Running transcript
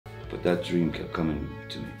But that dream kept coming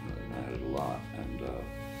to me, and I had it a lot, and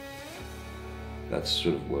that's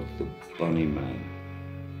sort of what the Bunnyman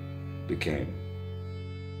became.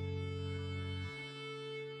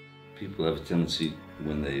 People have a tendency,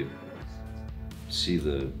 when they see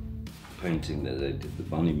the painting that I did, the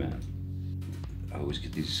Bunnyman, I always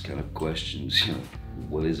get these kind of questions, you know,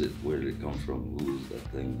 what is it, where did it come from, who is that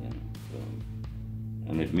thing, you know?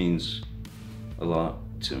 And it means a lot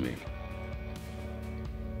to me.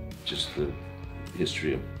 Just the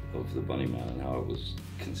history of the Bunnyman and how it was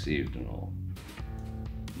conceived and all.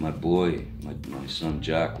 My boy, my son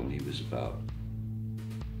Jack, when he was about,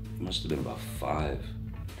 he must have been about 5,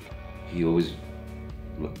 he always,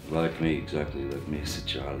 like me, exactly like me as a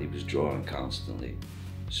child, he was drawing constantly.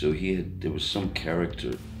 So there was some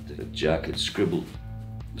character that Jack had scribbled.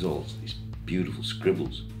 There's all these beautiful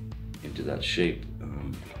scribbles into that shape.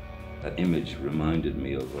 That image reminded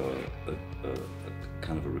me of a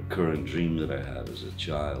kind of a recurring dream that I had as a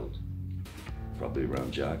child, probably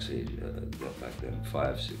around Jack's age, back then,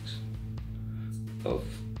 5, 6, of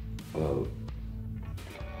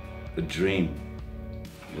a dream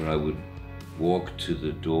where I would walk to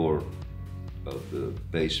the door of the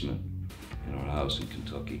basement in our house in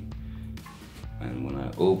Kentucky, and when I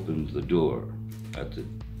opened the door,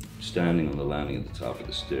 standing on the landing at the top of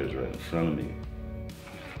the stairs right in front of me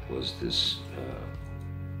was this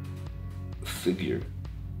figure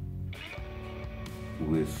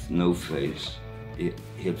with no face. He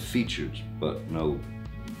had features, but no,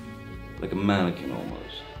 like a mannequin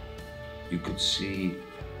almost. You could see,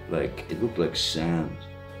 like, it looked like sand,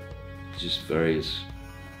 just various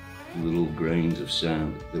little grains of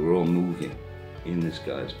sand. They were all moving in this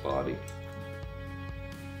guy's body.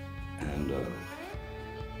 And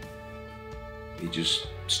he just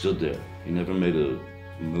stood there. He never made a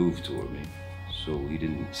move toward me, so he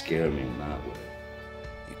didn't scare me in that way.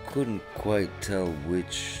 You couldn't quite tell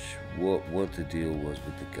what the deal was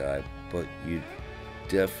with the guy, but you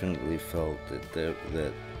definitely felt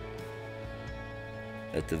that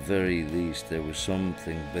at the very least there was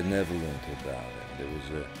something benevolent about him.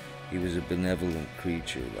 He was a benevolent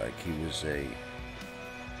creature, like it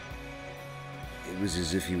was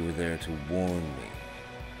as if he were there to warn me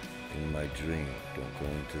in my dream, don't go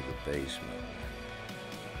into the basement,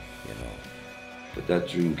 you know. But that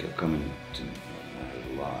dream kept coming to me, and I had it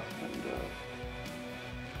a lot, and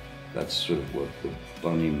that's sort of what the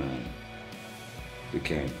Bunnyman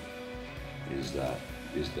became, is that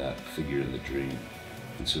figure in the dream.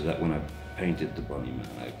 And so that when I painted the Bunnyman,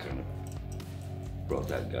 I kind of brought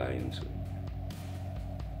that guy into it.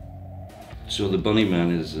 So the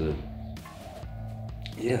Bunnyman is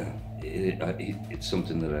it's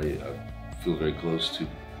something that I feel very close to.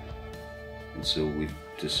 And so we've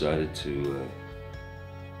decided to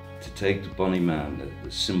take the Bunnyman,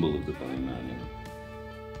 the symbol of the Bunnyman, and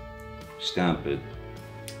stamp it,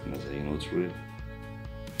 and I say, you know, it's real,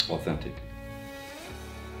 authentic.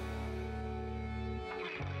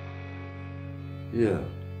 Yeah,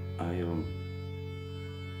 I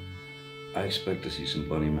expect to see some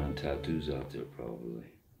Bunnyman tattoos out there, probably.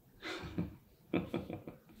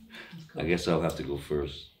 I guess I'll have to go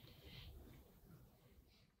first.